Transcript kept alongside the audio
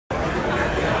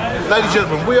Ladies and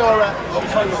gentlemen, we are at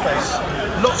Oktoberfest.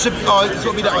 Lots of, oh, it's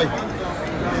got to be that way.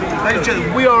 Ladies and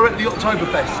gentlemen, we are at the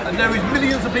Oktoberfest and there is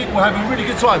millions of people having a really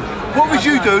good time. What would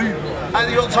you do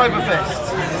at the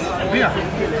Oktoberfest? Beer.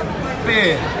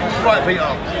 Beer. Right,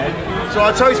 Peter. So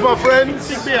I toast my friends.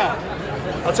 Big beer.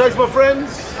 I toast my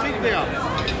friends. Big beer.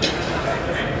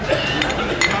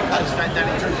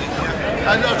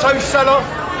 And I toast Salah.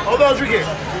 Oh, no, I'll drink it.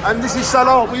 And this is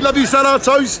Salah. We love you, Salah.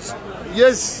 Toast.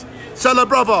 Yes. Salah,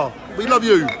 brother. We love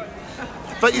you.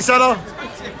 Thank you, Salah.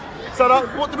 Salah,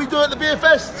 what do we do at the beer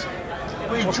fest?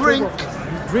 We drink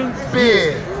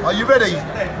beer. Are you ready?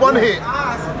 One hit.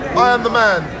 I am the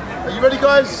man. Are you ready,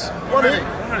 guys? One hit.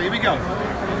 Ready, here we go.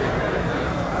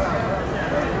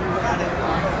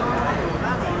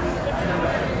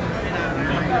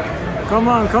 Come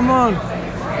on, come on.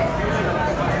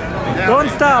 Don't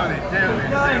stop.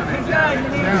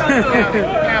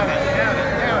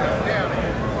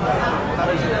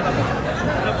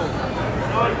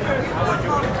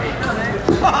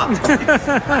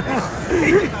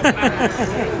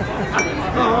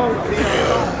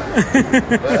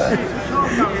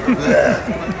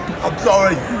 I'm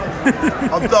sorry.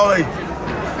 I'm sorry.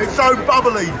 It's so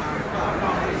bubbly.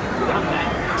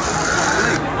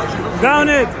 Down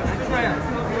it.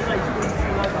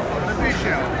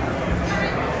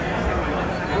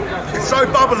 It's so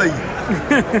bubbly.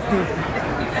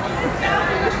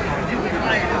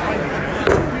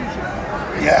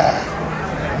 Yeah.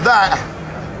 That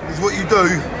is what you do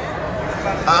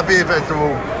at a beer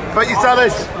festival. Thank you,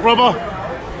 Salis, brother.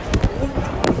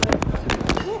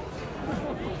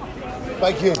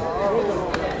 Thank you.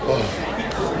 Oh.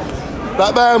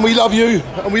 That man, we love you,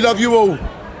 and we love you all.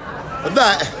 And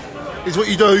that is what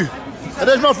you do. And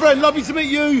there's my friend, lovely to meet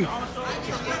you.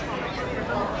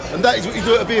 And that is what you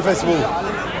do at a beer festival.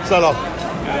 Salah.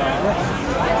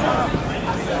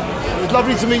 It was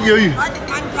lovely to meet you.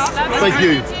 Thank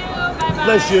you.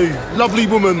 Bless you. Lovely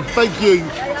woman. Thank you.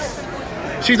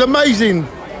 She's amazing.